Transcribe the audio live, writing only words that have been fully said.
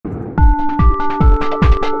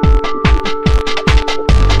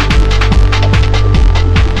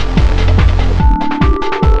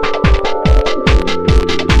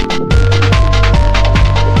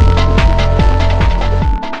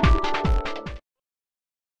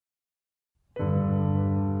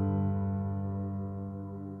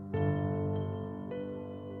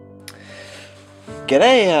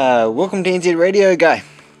G'day, welcome to NZRadioGuy.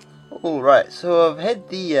 Alright, so I've had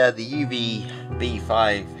the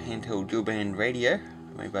UV-B5 handheld dual band radio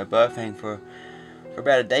made by Baofeng for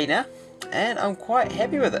about a day now, and I'm quite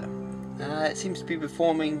happy with it. It seems to be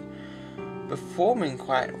performing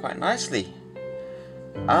quite nicely.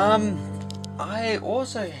 I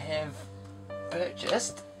also have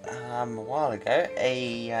purchased a while ago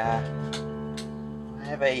I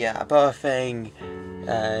have a Baofeng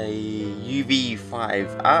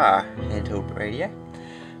UV-5R handheld radio,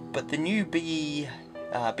 but the new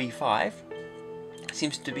B5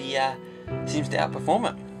 seems to outperform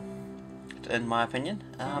it, in my opinion.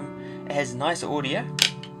 It has nice audio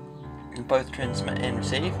in both transmit and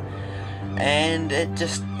receive, and it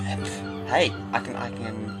just, hey,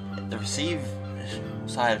 the receive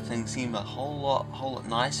side of things seem a whole lot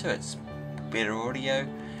nicer. It's better audio.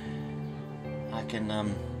 I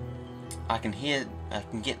can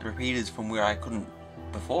get the repeaters from where I couldn't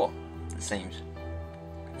before, it seems,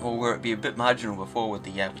 or where it'd be a bit marginal before with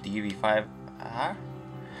the UV-5R.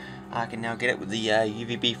 I can now get it with the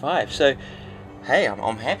UV-B5. So hey,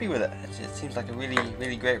 I'm happy with it. It seems like a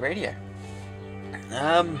really great radio.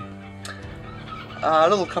 A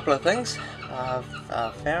little couple of things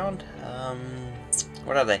I've found.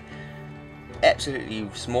 What are they? Absolutely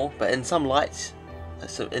small, but in some lights,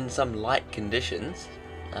 so in some light conditions,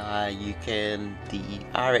 the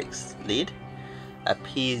RX LED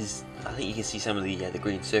appears. I think you can see some of the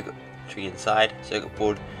green circuitry inside circuit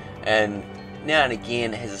board, and now and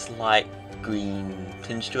again it has a slight green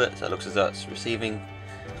tinge to it, so it looks as though it's receiving.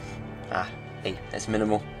 Hey, that's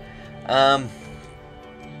minimal.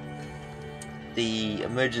 The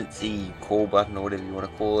emergency call button, or whatever you want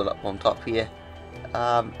to call it, up on top here,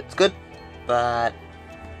 it's good, but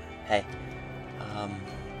hey,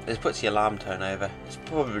 this puts the alarm tone over. It's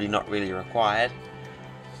probably not really required.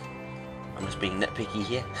 I'm just being nitpicky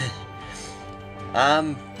here.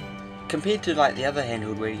 Compared to like the other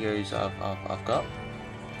handheld radios I've got,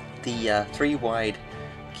 the 3 wide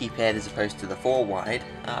keypad as opposed to the 4 wide,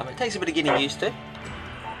 it takes a bit of getting used to.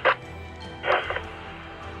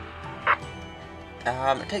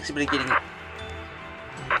 It takes a bit of getting.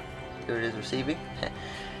 There it is, receiving.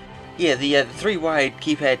 Yeah, the 3 wide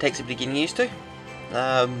keypad takes a bit of getting used to.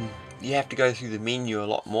 You have to go through the menu a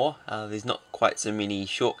lot more. There's not quite so many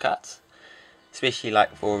shortcuts, especially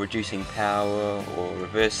like for reducing power or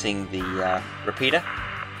reversing the repeater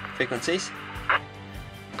frequencies.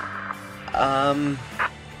 Yeah,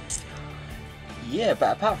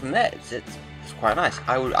 but apart from that, it's quite nice.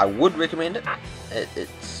 I would recommend it.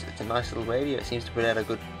 It's a nice little radio. It seems to put out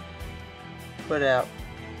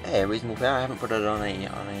a reasonable power. I haven't put it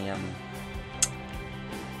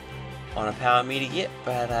on a power meter yet,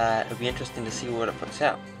 but it'll be interesting to see what it puts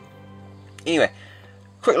out. Anyway,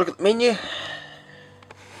 quick look at the menu.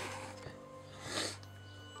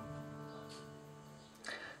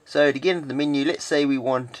 So to get into the menu, let's say we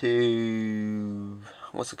want to,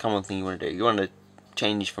 what's the common thing you want to do? You want to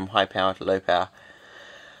change from high power to low power.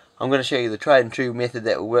 I'm going to show you the tried and true method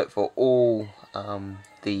that will work for all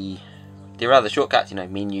there are other shortcuts,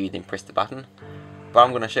 menu, then press the button. But I'm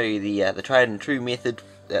going to show you the tried and true method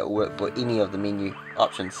that will work for any of the menu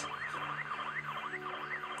options.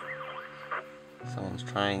 Someone's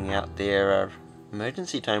trying out their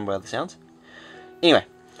emergency tone by the sounds. Anyway,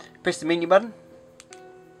 press the menu button,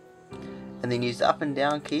 and then use the up and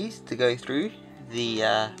down keys to go through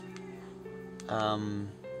the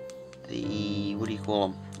the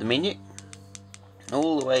menu,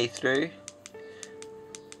 all the way through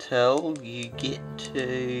till you get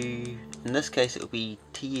to, in this case it will be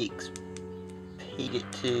TX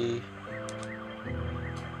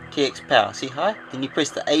power. See, high? Then you press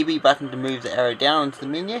the AB button to move the arrow down into the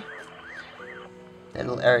menu. That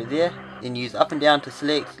little arrow there. Then use up and down to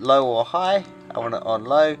select low or high. I want it on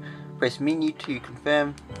low. Press menu to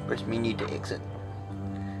confirm. Press menu to exit.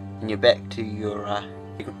 And you're back to your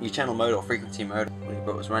channel mode or frequency mode,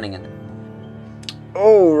 whatever it was running in.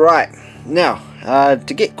 Alright, now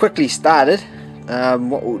to get quickly started,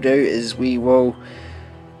 what we'll do is we will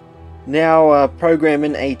now program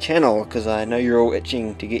in a channel, because I know you're all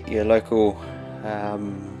itching to get your local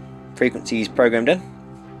frequencies programmed in.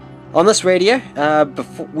 On this radio,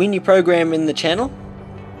 when you program in the channel,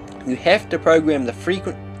 you have to program the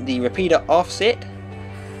repeater offset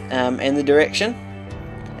and the direction,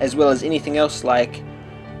 as well as anything else like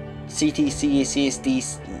CT, CSS,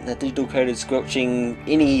 digital coded squelching,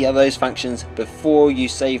 any of those functions before you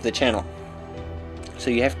save the channel. So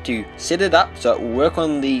you have to set it up so it will work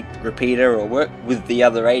on the repeater or work with the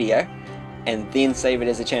other radio, and then save it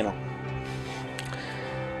as a channel.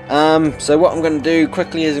 So what I'm going to do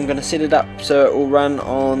quickly is I'm going to set it up so it will run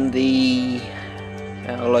on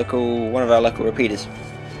one of our local repeaters.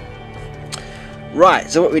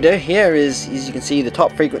 Right, so what we do here is, as you can see, the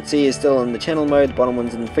top frequency is still in the channel mode, the bottom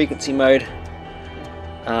one's in the frequency mode.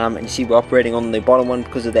 And you see we're operating on the bottom one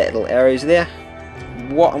because of that little arrows there.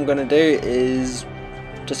 What I'm going to do is,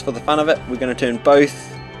 just for the fun of it, we're going to turn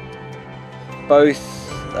both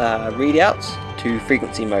readouts to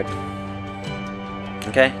frequency mode.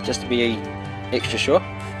 Okay, just to be extra sure.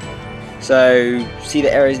 So see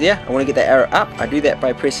the arrows there? I want to get that arrow up. I do that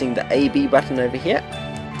by pressing the AB button over here,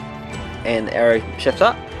 and the arrow shifts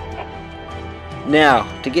up. Now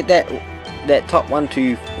to get that top one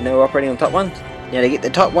to, we're operating on top one. Now to get the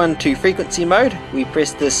top one to frequency mode, we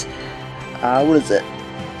press this what is it?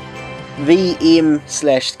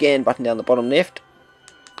 VM/scan button down the bottom left.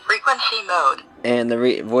 Frequency mode. And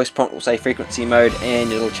the voice prompt will say frequency mode, and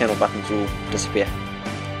your little channel buttons will disappear.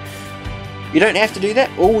 You don't have to do that.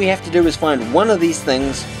 All we have to do is find one of these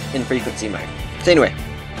things in frequency mode. So anyway,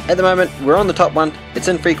 at the moment we're on the top one. It's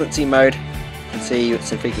in frequency mode. You can see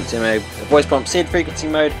it's in frequency mode. The voice prompt said frequency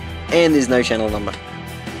mode, and there's no channel number.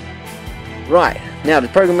 Right, now to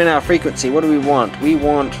program in our frequency, what do we want? We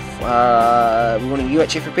want a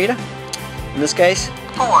UHF repeater. In this case,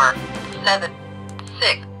 4 7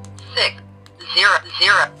 6 6 0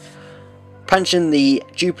 0. Punch in the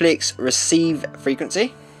duplex receive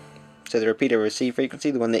frequency. So the repeater receive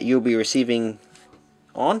frequency, the one that you'll be receiving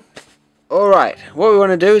on. Alright, what we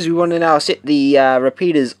want to do is we want to now set the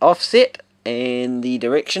repeater's offset and the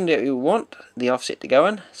direction that we want the offset to go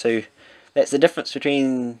in. So that's the difference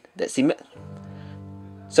between,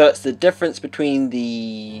 so it's the difference between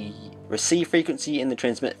the receive frequency and the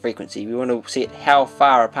transmit frequency. We want to set how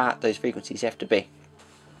far apart those frequencies have to be.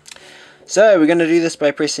 So we're going to do this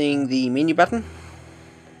by pressing the menu button.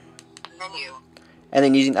 Menu. And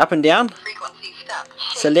then using up and down Frequency step.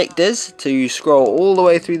 selectors to scroll all the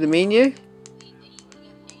way through the menu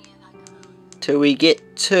till we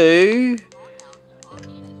get to,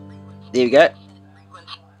 there we go,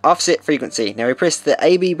 offset frequency. Now we press the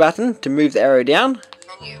AB button to move the arrow down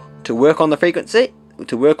Menu. to work on the frequency,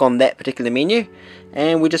 to work on that particular menu,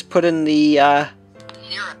 and we just put in the 0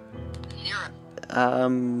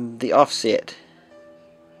 0 the offset.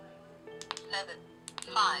 7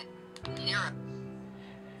 5 0.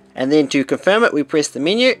 And then to confirm it, we press the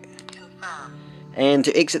menu, Confirm. and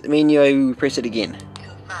to exit the menu, we press it again.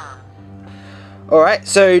 Confirm. Alright,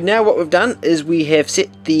 so now what we've done is we have set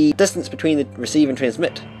the distance between the receive and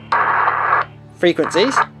transmit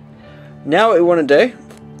frequencies. Now what we want to do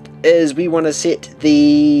is we want to set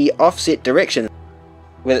the offset direction,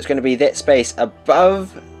 whether it's going to be that space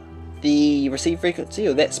above the receive frequency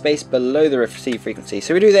or that space below the receive frequency.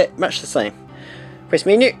 So we do that much the same. Press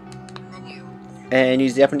menu, Menu. and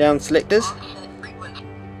use the up and down selectors. Offset frequency.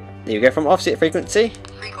 There you go, from offset frequency,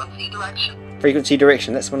 Frequency direction. frequency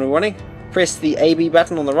direction, that's the one we're wanting. Press the AB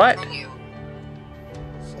button on the right, Menu.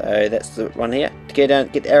 so that's the one here. To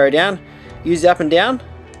get the arrow down, use the up and down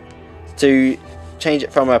to change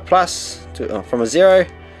it from a plus to from a 0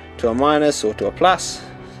 to a minus or to a plus.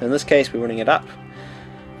 In this case we're running it up.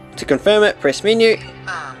 To confirm it, press menu.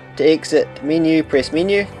 Confirm. To exit menu, press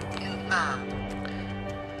menu. Confirm.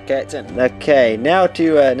 Okay, it's in. Okay, now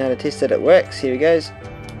to test that it works. Here it goes.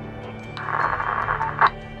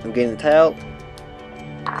 I'm getting the tail,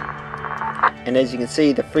 and as you can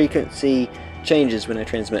see, the frequency changes when I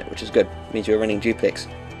transmit, which is good. It means we're running duplex.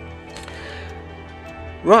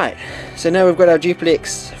 Right, so now we've got our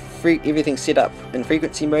duplex, everything set up in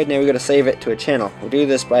frequency mode. Now we've got to save it to a channel. We'll do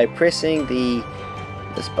this by pressing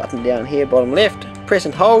this button down here, bottom left. Press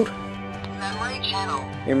and hold. Memory channel.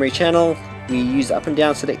 Memory channel. We use up and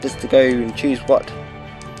down selectors to go and choose what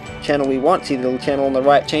channel we want. See the little channel on the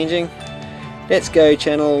right changing. Let's go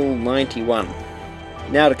channel 91.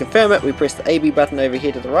 Now to confirm it, we press the AB button over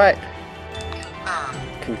here to the right. Confirm.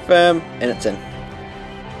 Confirm, and it's in.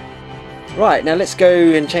 Right, now let's go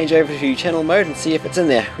and change over to channel mode and see if it's in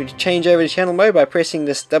there. We change over to channel mode by pressing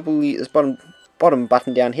this bottom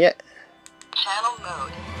button down here, Channel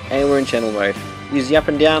mode. and we're in channel mode. Use the up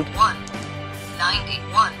and down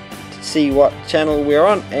 191. to see what channel we're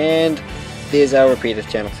on, and there's our repeater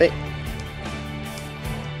channel. See?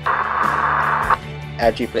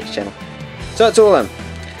 Our duplex channel. So it's all in.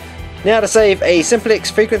 Now to save a simplex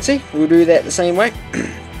frequency, we'll do that the same way.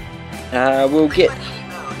 We'll get Frequency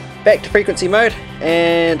mode. back to frequency mode,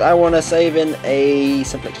 and I want to save in a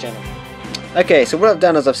simplex channel. Okay, so what I've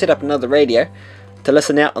done is I've set up another radio to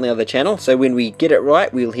listen out on the other channel, so when we get it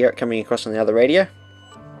right we'll hear it coming across on the other radio.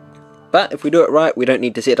 But if we do it right, we don't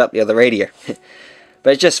need to set up the other radio.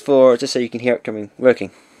 But it's just so you can hear it working.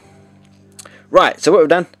 Right, so what we've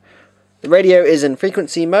done, the radio is in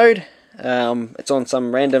frequency mode. It's on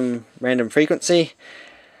some random frequency.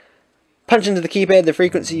 Punch into the keypad the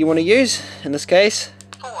frequency you want to use. In this case,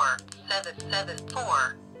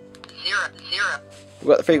 4774 00. we've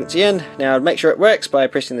got the frequency in. Now make sure it works by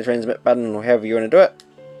pressing the transmit button or however you want to do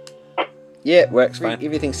it. Yeah, it works fine.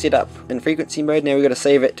 Everything's set up in frequency mode. Now we've got to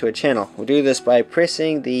save it to a channel. We'll do this by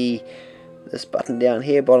pressing this button down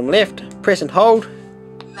here, bottom left. Press and hold.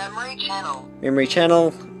 Memory channel. Memory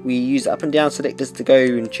channel. We use the up and down selectors to go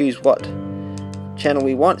and choose what channel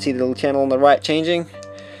we want. See the little channel on the right changing.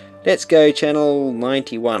 Let's go channel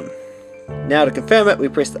 91. Now to confirm it, we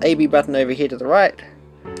press the AB button over here to the right.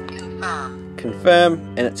 Confirm. Confirm,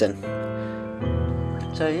 and it's in.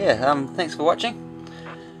 So yeah, thanks for watching.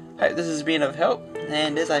 Hope this has been of help,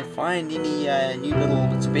 and as I find any new little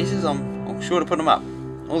bits and pieces, I'm sure to put them up.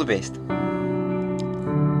 All the best.